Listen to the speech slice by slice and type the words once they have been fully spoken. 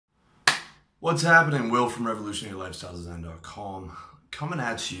What's happening? Will from RevolutionaryLifestyleDesign.com coming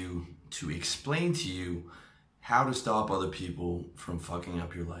at you to explain to you how to stop other people from fucking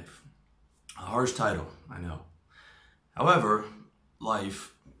up your life. A harsh title, I know. However,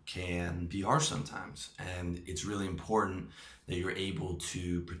 life can be harsh sometimes, and it's really important that you're able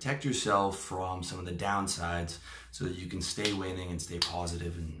to protect yourself from some of the downsides so that you can stay winning and stay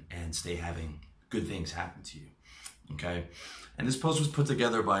positive and stay having good things happen to you. Okay, and this post was put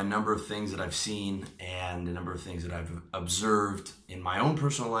together by a number of things that I've seen and a number of things that I've observed in my own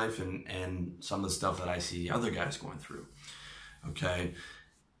personal life and some of the stuff that I see other guys going through. Okay,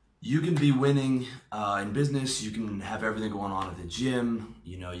 you can be winning in business, you can have everything going on at the gym,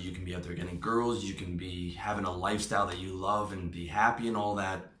 you know, you can be out there getting girls, you can be having a lifestyle that you love and be happy and all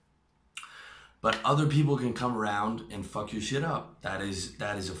that. But other people can come around and fuck your shit up. That is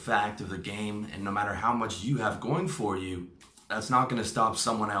a fact of the game. And no matter how much you have going for you, that's not going to stop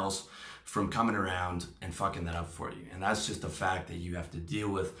someone else from coming around and fucking that up for you. And that's just a fact that you have to deal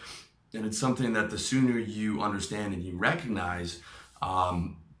with. And it's something that the sooner you understand and you recognize,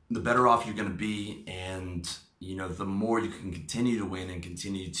 the better off you're going to be. And, you know, the more you can continue to win and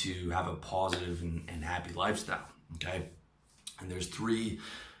continue to have a positive and happy lifestyle. Okay. And there's three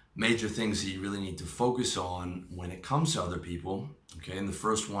major things that you really need to focus on when it comes to other people. Okay, and the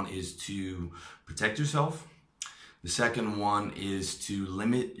first one is to protect yourself. The second one is to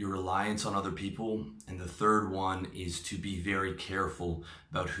limit your reliance on other people. And the third one is to be very careful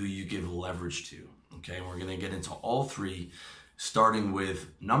about who you give leverage to. Okay, and we're gonna get into all three, starting with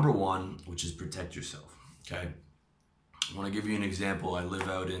number one, which is protect yourself. Okay, I wanna give you an example. I live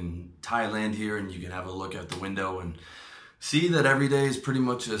out in Thailand here, and you can have a look out the window and see that every day is pretty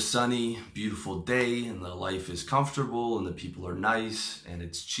much a sunny, beautiful day, and the life is comfortable and the people are nice and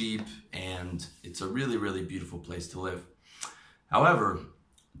it's cheap and it's a really, really beautiful place to live. However,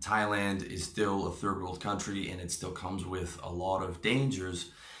 Thailand is still a third world country and it still comes with a lot of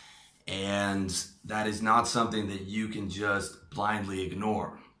dangers, and that is not something that you can just blindly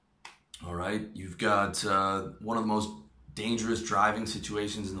ignore. All right, you've got one of the most dangerous driving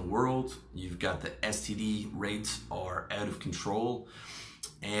situations in the world. You've got the STD rates are out of control,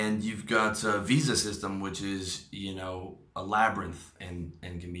 and you've got a visa system which is, you know, a labyrinth and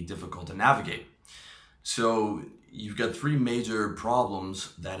can be difficult to navigate. So you've got three major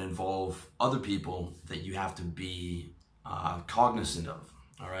problems that involve other people that you have to be cognizant of.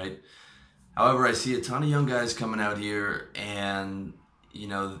 All right. However, I see a ton of young guys coming out here, and you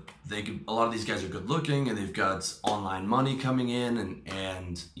know, a lot of these guys are good looking and they've got online money coming in,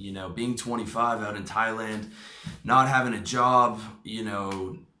 and you know, being 25 out in Thailand, not having a job, you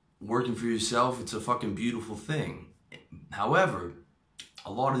know, working for yourself, it's a fucking beautiful thing. However,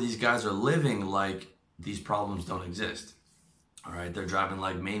 a lot of these guys are living like these problems don't exist. All right, they're driving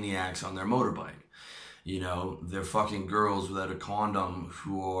like maniacs on their motorbike. You know, they're fucking girls without a condom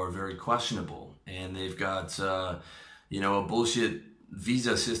who are very questionable, and they've got, you know, a bullshit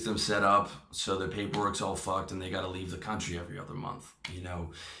visa system set up so their paperwork's all fucked and they got to leave the country every other month, you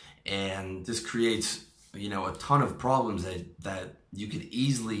know, and this creates, you know, a ton of problems that you could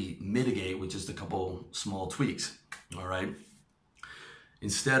easily mitigate with just a couple small tweaks. All right,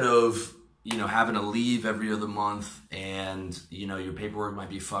 instead of, you know, having to leave every other month and, you know, your paperwork might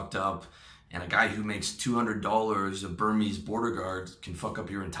be fucked up, and a guy who makes $200 a Burmese border guard can fuck up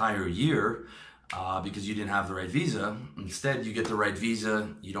your entire year because you didn't have the right visa. Instead, you get the right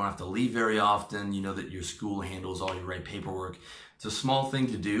visa. You don't have to leave very often. You know that your school handles all your right paperwork. It's a small thing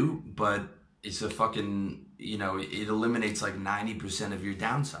to do, but it's a fucking, you know, it eliminates like 90% of your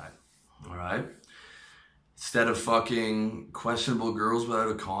downside. All right. Instead of fucking questionable girls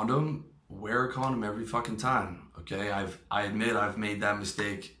without a condom, wear a condom every fucking time. Okay. I admit I've made that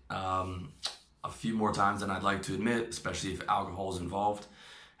mistake a few more times than I'd like to admit, especially if alcohol is involved.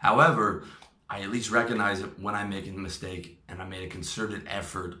 However, I at least recognize it when I'm making a mistake, and I made a concerted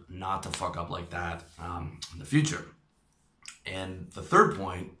effort not to fuck up like that in the future. And the third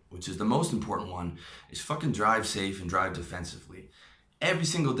point, which is the most important one, is fucking drive safe and drive defensively. Every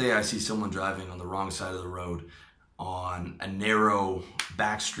single day I see someone driving on the wrong side of the road on a narrow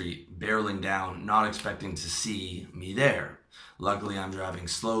back street, barreling down, not expecting to see me there. Luckily, I'm driving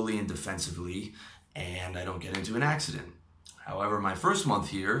slowly and defensively, and I don't get into an accident. However, my first month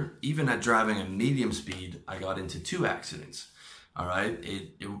here, even at driving at medium speed, I got into 2 accidents. All right,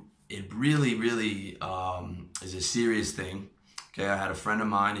 it really, really is a serious thing. Okay, I had a friend of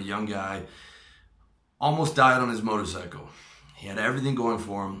mine, a young guy, almost died on his motorcycle. He had everything going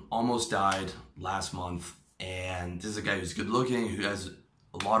for him, almost died last month. And this is a guy who's good looking, who has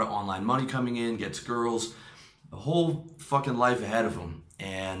a lot of online money coming in, gets girls, the whole fucking life ahead of him.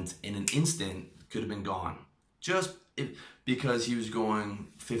 and in an instant could have been gone. Because he was going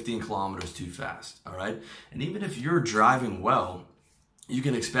 15 kilometers too fast, all right? And even if you're driving well, you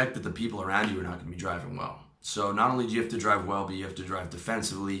can expect that the people around you are not going to be driving well. So not only do you have to drive well, but you have to drive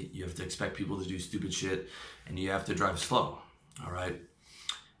defensively. You have to expect people to do stupid shit, and you have to drive slow, all right?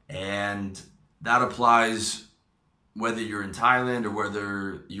 And that applies whether you're in Thailand or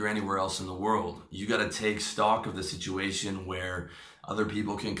whether you're anywhere else in the world. You got to take stock of the situation where other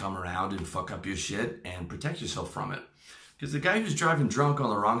people can come around and fuck up your shit and protect yourself from it. Because the guy who's driving drunk on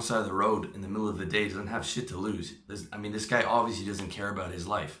the wrong side of the road in the middle of the day doesn't have shit to lose. This guy obviously doesn't care about his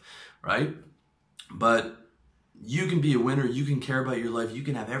life, right? But you can be a winner, you can care about your life, you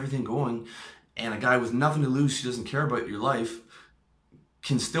can have everything going, and a guy with nothing to lose who doesn't care about your life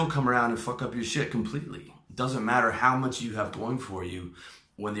can still come around and fuck up your shit completely. It doesn't matter how much you have going for you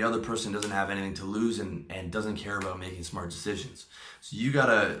when the other person doesn't have anything to lose and doesn't care about making smart decisions. So you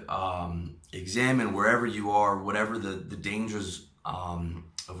gotta examine wherever you are, whatever the dangers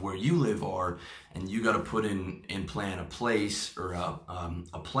of where you live are, and you gotta put in plan a place or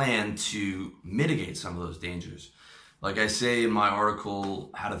a plan to mitigate some of those dangers. Like I say in my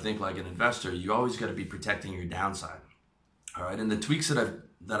article, How to Think Like an Investor, you always gotta be protecting your downside. All right, and the tweaks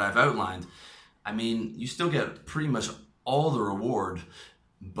that I've outlined, you still get pretty much all the reward,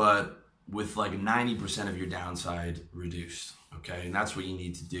 but with like 90% of your downside reduced, okay? And that's what you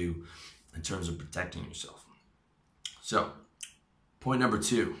need to do in terms of protecting yourself. So, point number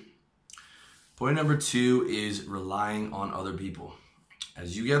two. Point number two is relying on other people.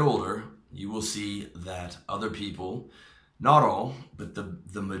 As you get older, you will see that other people, not all, but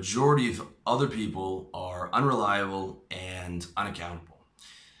the majority of other people are unreliable and unaccountable.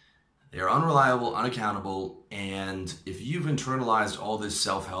 They are unreliable, unaccountable, and if you've internalized all this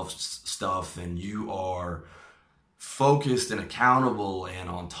self-help stuff and you are focused and accountable and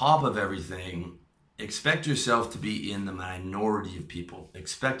on top of everything, expect yourself to be in the minority of people.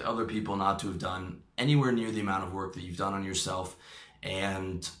 Expect other people not to have done anywhere near the amount of work that you've done on yourself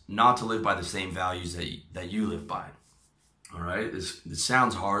and not to live by the same values that you live by. All right? This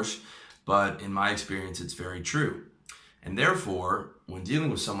sounds harsh, but in my experience, it's very true. And therefore, when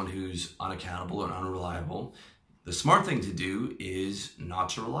dealing with someone who's unaccountable and unreliable, the smart thing to do is not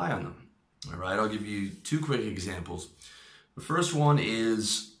to rely on them. All right, I'll give you two quick examples. The first one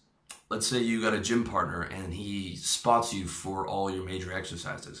is, let's say you got a gym partner and he spots you for all your major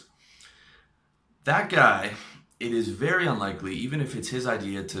exercises. That guy, it is very unlikely, even if it's his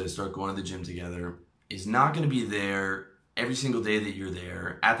idea to start going to the gym together, is not going to be there every single day that you're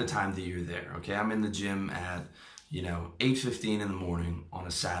there at the time that you're there. Okay, I'm in the gym at 8:15 in the morning on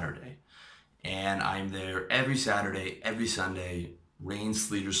a Saturday. And I'm there every Saturday, every Sunday, rain,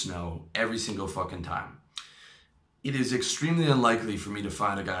 sleet, or snow, every single fucking time. It is extremely unlikely for me to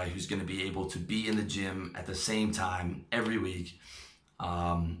find a guy who's going to be able to be in the gym at the same time every week,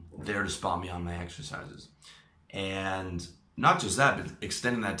 there to spot me on my exercises. And not just that, but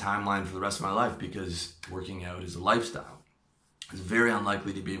extending that timeline for the rest of my life, because working out is a lifestyle. It's very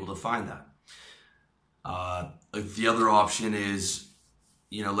unlikely to be able to find that. The other option is,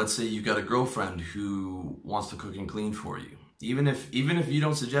 let's say you got a girlfriend who wants to cook and clean for you. Even if you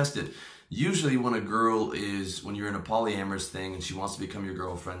don't suggest it, usually when you're in a polyamorous thing and she wants to become your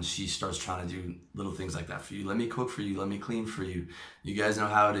girlfriend, she starts trying to do little things like that for you. Let me cook for you, let me clean for you. You guys know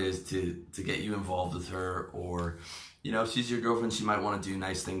how it is to get you involved with her, or, if she's your girlfriend, she might want to do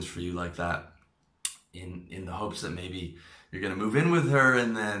nice things for you like that in the hopes that maybe you're going to move in with her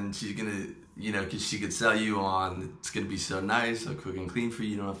and then she's going to, because she could sell you on, it's going to be so nice, I'll cook and clean for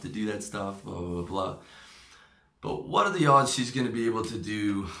you, you don't have to do that stuff, blah, blah, blah. But what are the odds she's going to be able to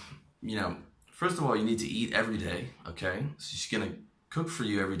do, first of all, you need to eat every day, okay? So she's going to cook for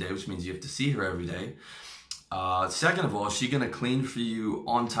you every day, which means you have to see her every day. Second of all, she's going to clean for you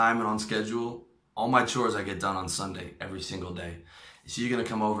on time and on schedule. All my chores I get done on Sunday, every single day. Is she going to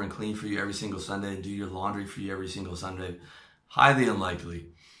come over and clean for you every single Sunday and do your laundry for you every single Sunday? Highly unlikely.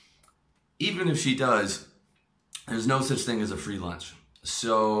 Even if she does, there's no such thing as a free lunch.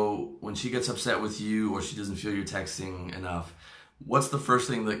 So when she gets upset with you or she doesn't feel you're texting enough, what's the first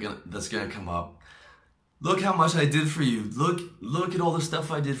thing that's going to come up? Look how much I did for you. Look at all the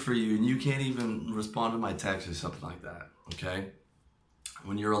stuff I did for you, and you can't even respond to my text or something like that, okay?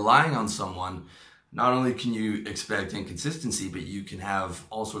 When you're relying on someone, not only can you expect inconsistency, but you can have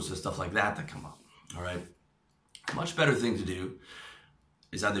all sorts of stuff like that come up, all right? A much better thing to do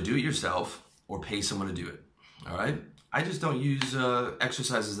is either do it yourself or pay someone to do it, all right? I just don't use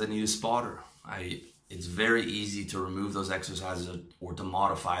exercises that need a spotter. It's very easy to remove those exercises or to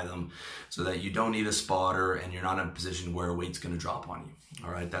modify them so that you don't need a spotter and you're not in a position where weight's going to drop on you.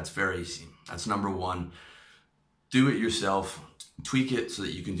 All right, that's very easy. That's number one. Do it yourself. Tweak it so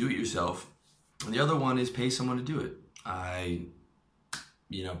that you can do it yourself. And the other one is pay someone to do it. I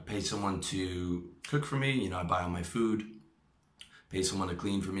pay someone to cook for me. I buy all my food, pay someone to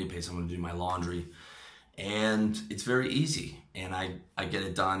clean for me, pay someone to do my laundry. And it's very easy. And I get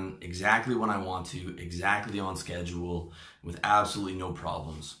it done exactly when I want to, exactly on schedule, with absolutely no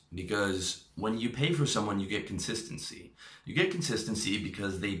problems. Because when you pay for someone, you get consistency. You get consistency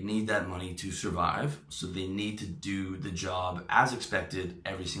because they need that money to survive. So they need to do the job as expected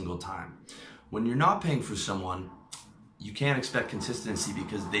every single time. When you're not paying for someone, you can't expect consistency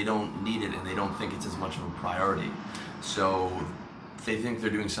because they don't need it and they don't think it's as much of a priority. So if they think they're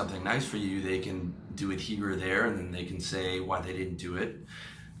doing something nice for you, they can do it here or there, and then they can say why they didn't do it.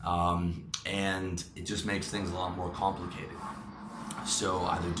 And it just makes things a lot more complicated. So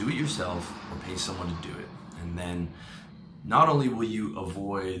either do it yourself or pay someone to do it. And then not only will you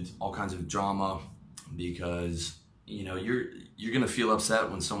avoid all kinds of drama, because you're gonna feel upset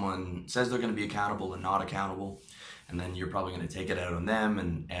when someone says they're gonna be accountable and not accountable, and then you're probably gonna take it out on them,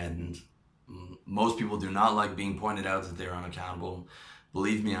 and most people do not like being pointed out that they're unaccountable.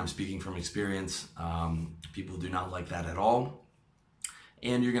 Believe me, I'm speaking from experience. People do not like that at all.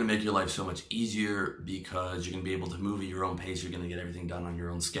 And you're gonna make your life so much easier because you're gonna be able to move at your own pace. You're gonna get everything done on your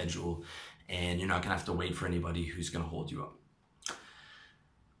own schedule, and you're not gonna have to wait for anybody who's gonna hold you up.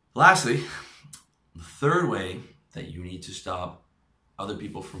 Lastly, the third way that you need to stop other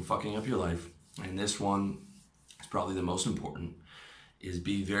people from fucking up your life, and this one is probably the most important, is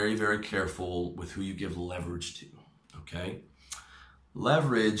be very, very careful with who you give leverage to, okay?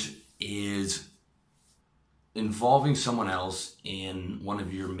 Leverage is involving someone else in one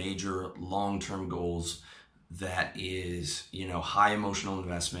of your major long-term goals that is, high emotional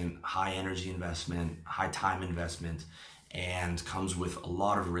investment, high energy investment, high time investment, and comes with a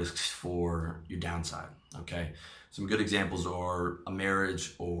lot of risks for your downside, okay? Some good examples are a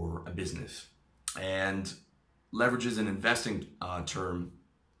marriage or a business. And leverage is an investing term,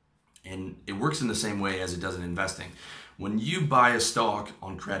 and it works in the same way as it does in investing. When you buy a stock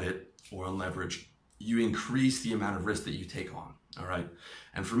on credit or on leverage, you increase the amount of risk that you take on, all right?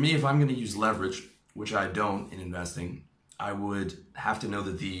 And for me, if I'm gonna use leverage, which I don't in investing, I would have to know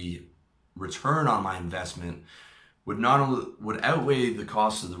that the return on my investment would not only outweigh the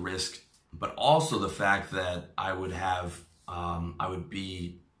cost of the risk, but also the fact that I would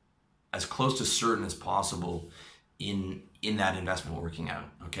be as close to certain as possible in that investment working out.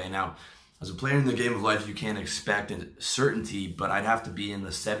 Okay, now as a player in the game of life, you can't expect certainty, but I'd have to be in the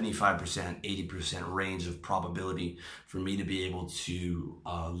 75%, 80% range of probability for me to be able to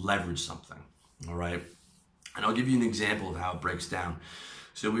leverage something. All right, and I'll give you an example of how it breaks down.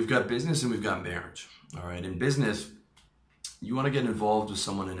 So we've got business and we've got marriage. All right, in business, you want to get involved with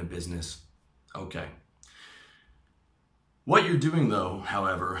someone in a business. Okay. What you're doing though,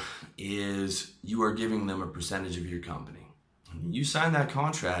 however, is you are giving them a percentage of your company. When you sign that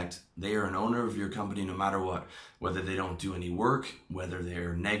contract, they are an owner of your company no matter what. Whether they don't do any work, whether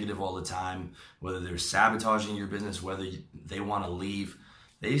they're negative all the time, whether they're sabotaging your business, whether they want to leave,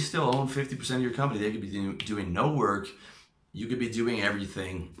 they still own 50% of your company. They could be doing no work. You could be doing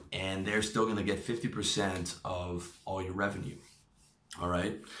everything, and they're still going to get 50% of all your revenue. All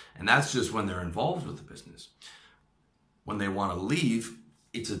right? And that's just when they're involved with the business. When they want to leave,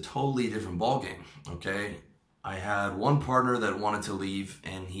 it's a totally different ballgame, okay? I had one partner that wanted to leave,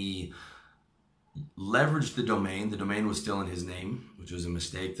 and he leveraged the domain. The domain was still in his name, which was a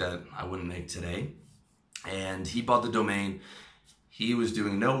mistake that I wouldn't make today. And he bought the domain. He was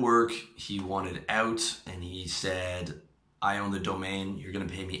doing no work. He wanted out, and he said, I own the domain. You're going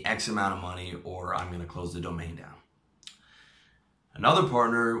to pay me X amount of money, or I'm going to close the domain down. Another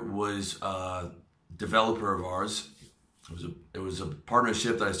partner was a developer of ours. It was a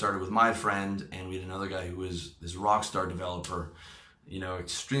partnership that I started with my friend, and we had another guy who was this rock star developer,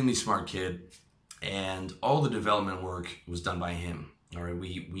 extremely smart kid, and all the development work was done by him. All right,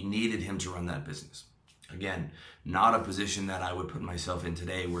 we needed him to run that business. Again, not a position that I would put myself in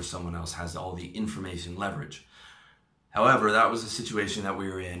today where someone else has all the information leverage. However, that was a situation that we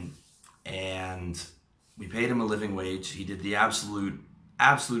were in, and we paid him a living wage. He did the absolute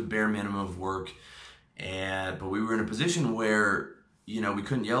bare minimum of work. But we were in a position where, we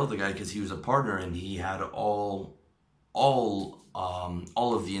couldn't yell at the guy because he was a partner and he had all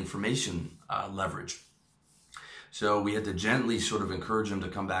of the information leverage. So we had to gently sort of encourage him to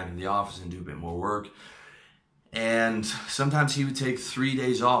come back into the office and do a bit more work. And sometimes he would take 3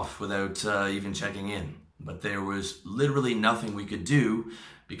 days off without even checking in. But there was literally nothing we could do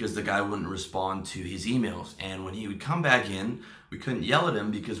because the guy wouldn't respond to his emails. And when he would come back in, we couldn't yell at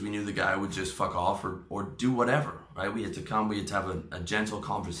him because we knew the guy would just fuck off or do whatever, right? We had to have a gentle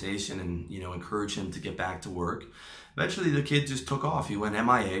conversation and, you know, encourage him to get back to work. Eventually the kid just took off. He went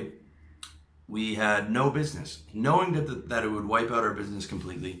MIA. We had no business. Knowing that it would wipe out our business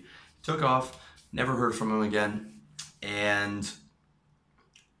completely, took off, never heard from him again. And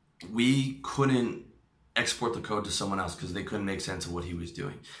we couldn't export the code to someone else because they couldn't make sense of what he was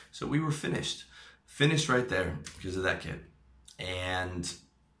doing. So we were finished right there because of that kid. And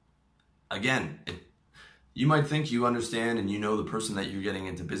again, you might think you understand and you know the person that you're getting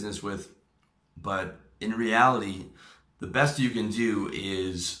into business with, but in reality, the best you can do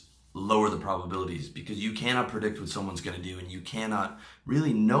is lower the probabilities, because you cannot predict what someone's going to do, and you cannot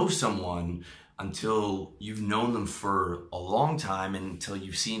really know someone until you've known them for a long time and until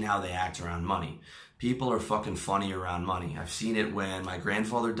you've seen how they act around money. People are fucking funny around money. I've seen it when my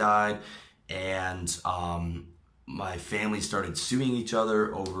grandfather died and my family started suing each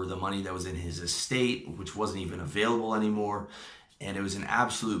other over the money that was in his estate, which wasn't even available anymore. And it was an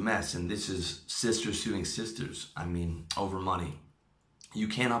absolute mess. And this is sisters suing sisters, I mean, over money. You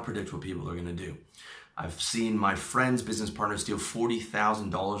cannot predict what people are going to do. I've seen my friend's business partner steal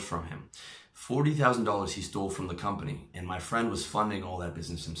 $40,000 from him. $40,000 he stole from the company, and my friend was funding all that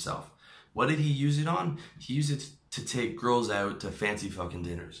business himself. What did he use it on? He used it to take girls out to fancy fucking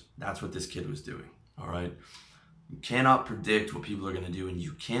dinners. That's what this kid was doing, all right? You cannot predict what people are going to do, and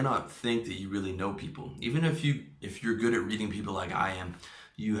you cannot think that you really know people. Even if you're good at reading people like I am,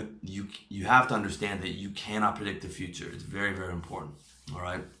 you have to understand that you cannot predict the future. It's very, very important, all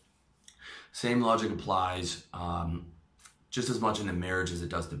right? Same logic applies just as much in a marriage as it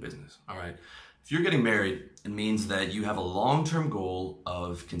does to business, all right? If you're getting married, it means that you have a long-term goal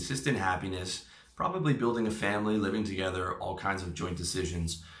of consistent happiness, probably building a family, living together, all kinds of joint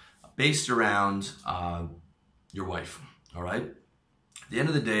decisions based around your wife, all right? At the end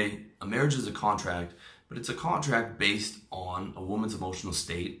of the day, a marriage is a contract, but it's a contract based on a woman's emotional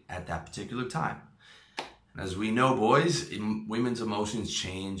state at that particular time. And as we know, boys, women's emotions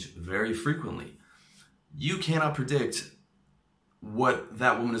change very frequently. You cannot predict what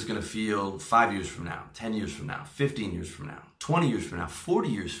that woman is going to feel 5 years from now, 10 years from now, 15 years from now, 20 years from now, 40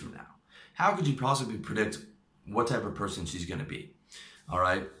 years from now. How could you possibly predict what type of person she's going to be? All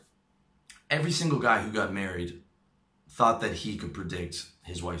right? Every single guy who got married thought that he could predict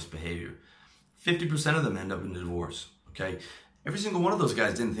his wife's behavior. 50% of them end up in a divorce, okay? Every single one of those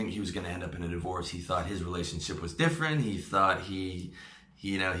guys didn't think he was going to end up in a divorce. He thought his relationship was different. He thought he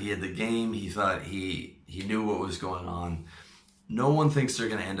had the game. He thought he knew what was going on. No one thinks they're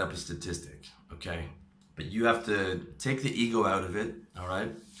going to end up a statistic, okay? But you have to take the ego out of it, all right?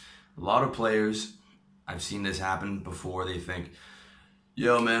 A lot of players, I've seen this happen before, they think,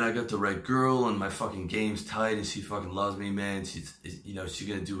 yo, man, I got the right girl and my fucking game's tight and she fucking loves me, man. She's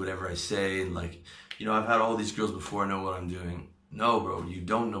going to do whatever I say. And like, I've had all these girls before, I know what I'm doing. No, bro, you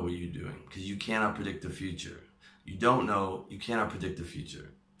don't know what you're doing because you cannot predict the future. You cannot predict the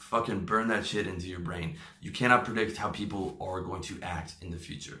future. Fucking burn that shit into your brain. You cannot predict how people are going to act in the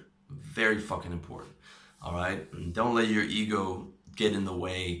future. Very fucking important. All right? And don't let your ego get in the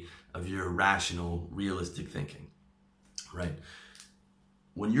way of your rational, realistic thinking. Right?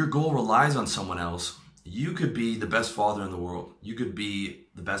 When your goal relies on someone else, you could be the best father in the world. You could be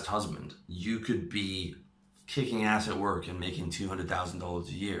the best husband. You could be kicking ass at work and making $200,000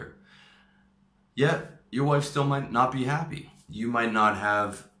 a year. Yet, your wife still might not be happy. You might not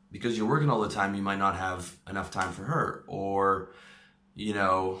have, because you're working all the time, you might not have enough time for her. Or, you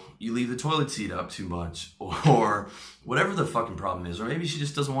leave the toilet seat up too much. Or whatever the fucking problem is. Or maybe she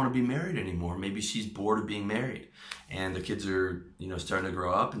just doesn't want to be married anymore. Maybe she's bored of being married. And the kids are, starting to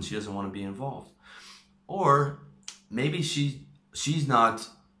grow up and she doesn't want to be involved. Or maybe she's not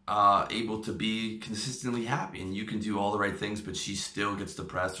able to be consistently happy, and you can do all the right things, but she still gets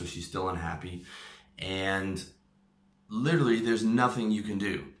depressed or she's still unhappy. And literally, there's nothing you can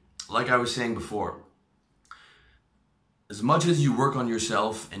do. Like I was saying before, as much as you work on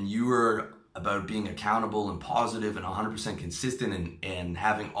yourself and you are about being accountable and positive and 100% consistent and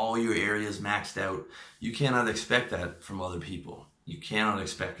having all your areas maxed out, you cannot expect that from other people. You cannot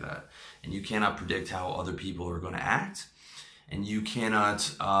expect that. And you cannot predict how other people are going to act. And you cannot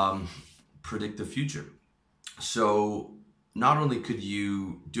predict the future. So not only could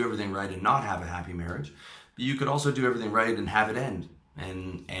you do everything right and not have a happy marriage, but you could also do everything right and have it end.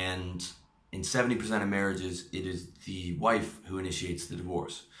 And in 70% of marriages, it is the wife who initiates the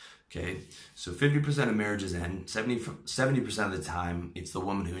divorce. Okay, so 50% of marriages end. 70% of the time, it's the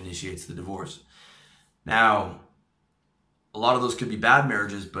woman who initiates the divorce. Now, a lot of those could be bad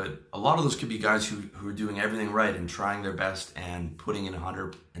marriages, but a lot of those could be guys who are doing everything right and trying their best and putting in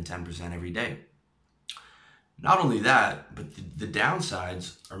 110% every day. Not only that, but the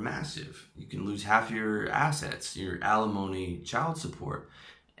downsides are massive. You can lose half your assets, your alimony, child support,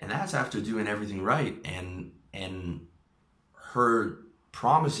 and that's after doing everything right and her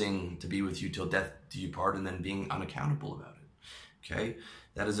promising to be with you till death do you part and then being unaccountable about it. Okay,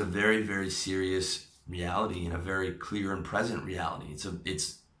 that is a very, very serious reality and a very clear and present reality.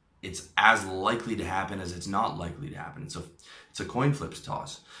 It's as likely to happen as it's not likely to happen. It's a coin flip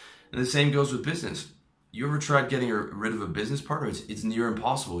toss. And the same goes with business. You ever tried getting rid of a business partner? It's near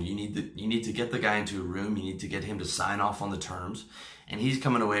impossible. You need to get the guy into a room. You need to get him to sign off on the terms, and he's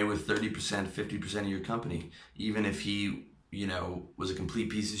coming away with 30%, 50% of your company, even if he, was a complete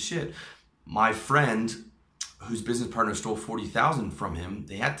piece of shit. My friend, whose business partner stole $40,000 from him,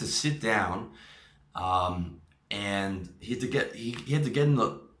 they had to sit down, and he had to get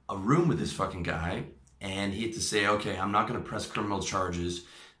in a room with this fucking guy, and he had to say, okay, I'm not going to press criminal charges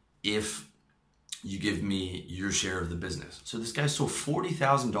if you give me your share of the business. So this guy stole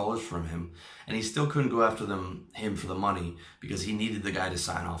 $40,000 from him, and he still couldn't go after him for the money because he needed the guy to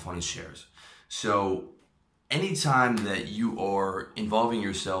sign off on his shares. So anytime that you are involving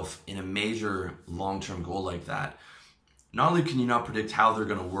yourself in a major long-term goal like that, not only can you not predict how they're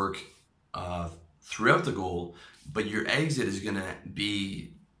going to work throughout the goal, but your exit is going to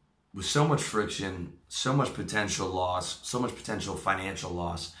be with so much friction, so much potential loss, so much potential financial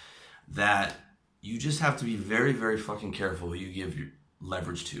loss, that you just have to be very, very fucking careful who you give your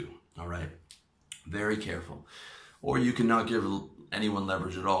leverage to, all right? Very careful. Or you cannot give anyone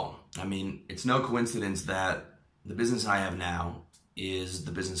leverage at all. I mean, it's no coincidence that the business I have now is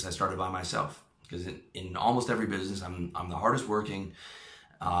the business I started by myself. Because in almost every business, I'm the hardest working,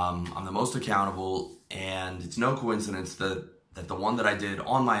 I'm the most accountable, and it's no coincidence that the one that I did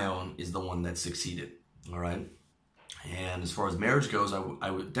on my own is the one that succeeded, all right? And as far as marriage goes,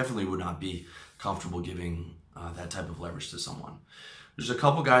 I definitely would not be comfortable giving that type of leverage to someone. There's a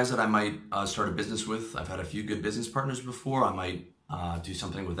couple guys that I might start a business with. I've had a few good business partners before. I might do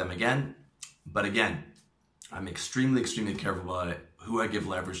something with them again. But again, I'm extremely, extremely careful about who I give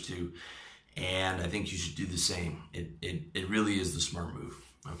leverage to. And I think you should do the same. It really is the smart move,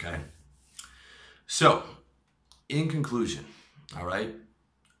 okay? So, in conclusion, all right?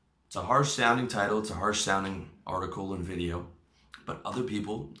 It's a harsh sounding title. It's a harsh sounding article and video. But other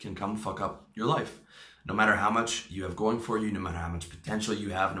people can come fuck up your life. No matter how much you have going for you, no matter how much potential you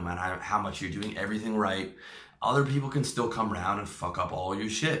have, no matter how much you're doing everything right, other people can still come around and fuck up all your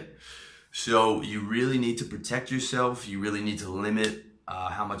shit. So you really need to protect yourself. You really need to limit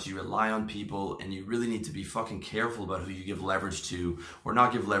how much you rely on people, and you really need to be fucking careful about who you give leverage to or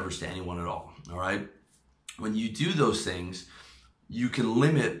not give leverage to anyone at all right? When you do those things, you can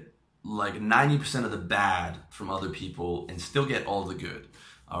limit like 90% of the bad from other people and still get all the good,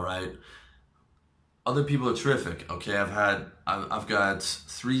 all right? Other people are terrific, okay? I've got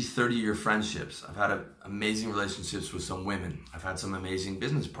 3 30-year friendships. I've had amazing relationships with some women. I've had some amazing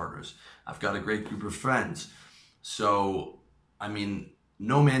business partners. I've got a great group of friends. So, I mean,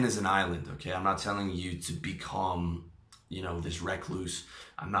 no man is an island, okay? I'm not telling you to become, this recluse.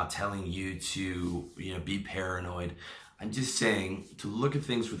 I'm not telling you to, be paranoid. I'm just saying to look at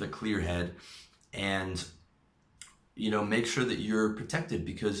things with a clear head and, make sure that you're protected,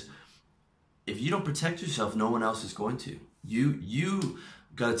 because if you don't protect yourself, no one else is going to. You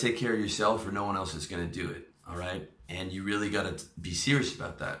got to take care of yourself or no one else is going to do it, all right? And you really got to be serious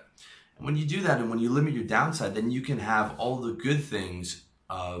about that. And when you do that and when you limit your downside, then you can have all the good things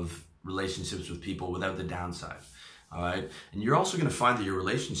of relationships with people without the downside, all right? And you're also going to find that your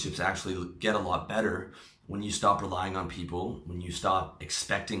relationships actually get a lot better when you stop relying on people, when you stop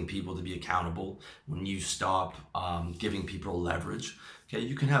expecting people to be accountable, when you stop giving people leverage. Okay,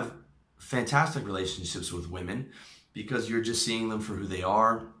 you can have fantastic relationships with women because you're just seeing them for who they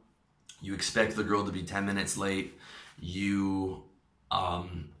are. You expect the girl to be 10 minutes late. You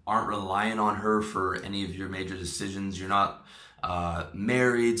aren't relying on her for any of your major decisions. You're not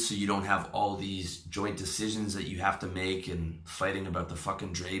married, so you don't have all these joint decisions that you have to make and fighting about the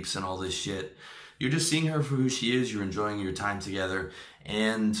fucking drapes and all this shit. You're just seeing her for who she is. You're enjoying your time together.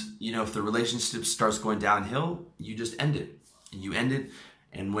 And, if the relationship starts going downhill, you just end it. And you end it.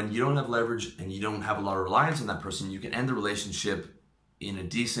 And when you don't have leverage and you don't have a lot of reliance on that person, you can end the relationship in a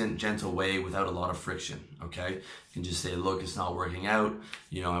decent, gentle way without a lot of friction, okay? You can just say, look, it's not working out.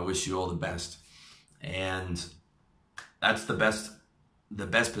 I wish you all the best. And that's the best the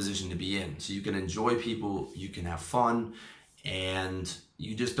best position to be in. So you can enjoy people, you can have fun, and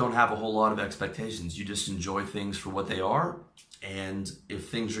you just don't have a whole lot of expectations. You just enjoy things for what they are. And if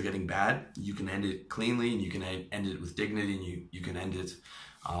things are getting bad, you can end it cleanly, and you can end it with dignity, and you can end it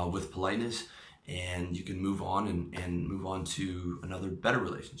with politeness, and you can move on and move on to another better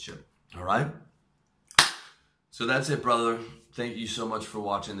relationship. All right? So that's it, brother. Thank you so much for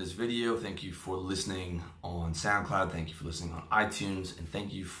watching this video. Thank you for listening on SoundCloud. Thank you for listening on iTunes. And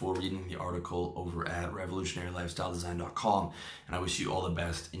thank you for reading the article over at revolutionarylifestyledesign.com. And I wish you all the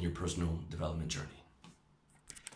best in your personal development journey.